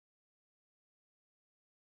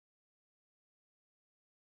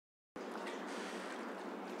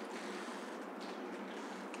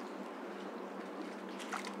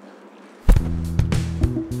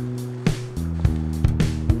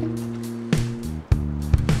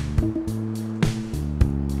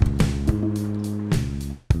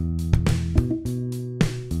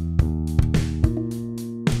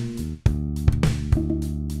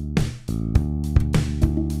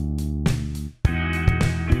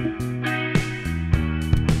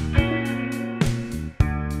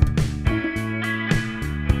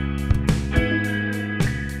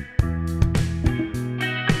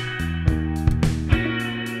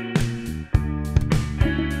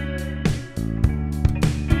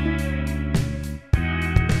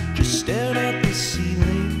Stared at the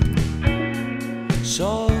ceiling,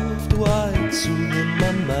 soft white soothing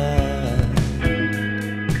my mind,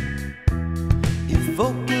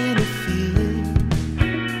 evoking a feeling.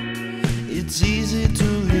 It's easy to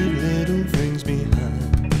leave little things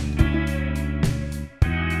behind.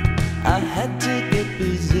 I had to get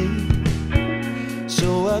busy,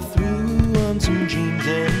 so I threw on some jeans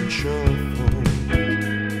and shuffled.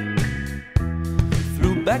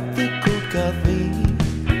 Threw back the cold coffee,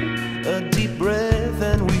 a deep breath,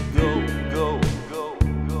 and we go, go, go,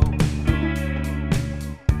 go, go.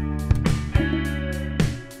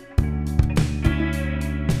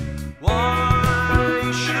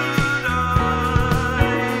 Why should I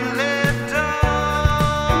lift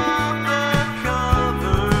up the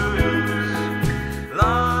covers?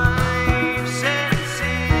 Life's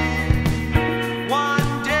ending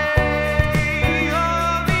one day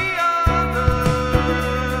or the other.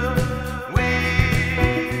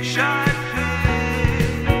 Wish I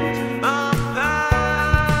picked a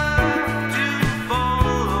path to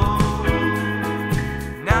follow.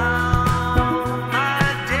 Now my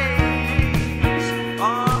days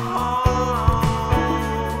are hollow.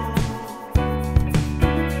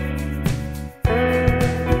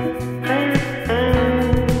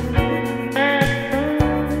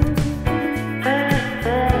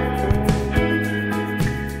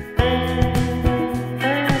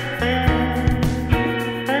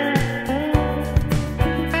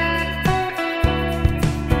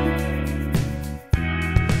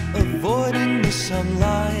 Avoiding the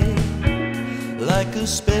sunlight like a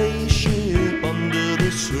spaceship under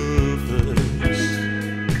the surface,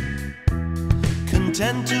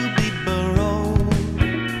 content to be burrowed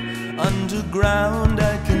underground.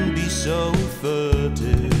 I can be so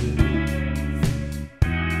furtive,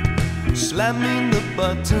 slamming the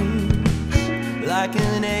buttons like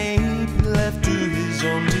an ape left to his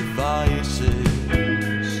own devices,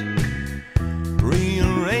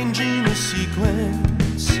 rearranging a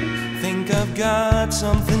sequence. Think I've got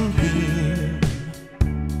something here.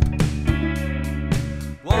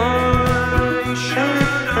 Why should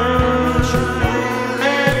I?